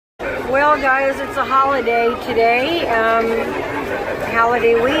Well, guys, it's a holiday today,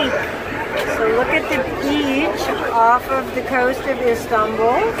 holiday week. So look at the beach off of the coast of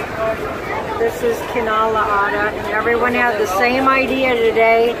Istanbul. This is Heybeli Ada, and everyone had the same idea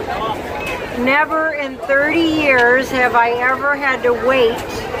today. Never in 30 years have I ever had to wait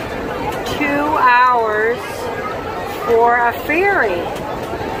 2 hours for a ferry.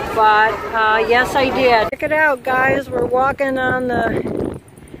 But yes, I did. Check it out, guys. We're walking on the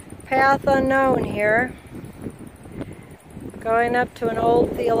path unknown here, going up to an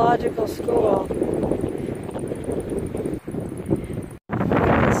old theological school. Look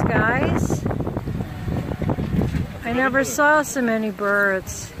at this, guys. I never saw so many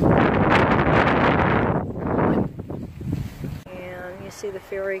birds. And you see the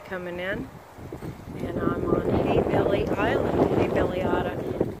ferry coming in. And I'm on Heybeli Island, Heybeli Ada.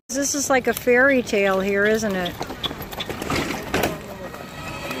 This is like a fairy tale here, isn't it?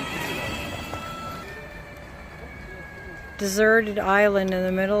 Deserted island in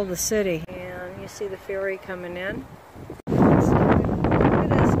the middle of the city. And you see the ferry coming in. So, look at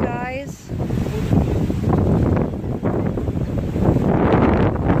this, guys.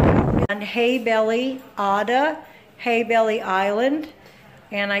 On Heybeli Ada, Heybeli Island.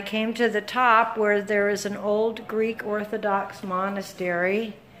 And I came to the top where there is an old Greek Orthodox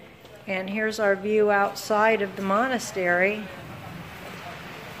monastery. And here's our view outside of the monastery.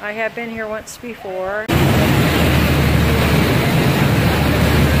 I have been here once before.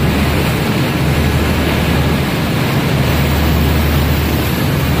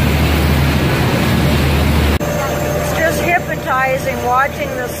 It's just hypnotizing watching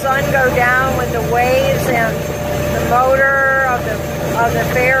the sun go down with the waves and the motor of the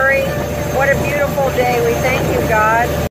ferry. What a beautiful day. We thank you, God.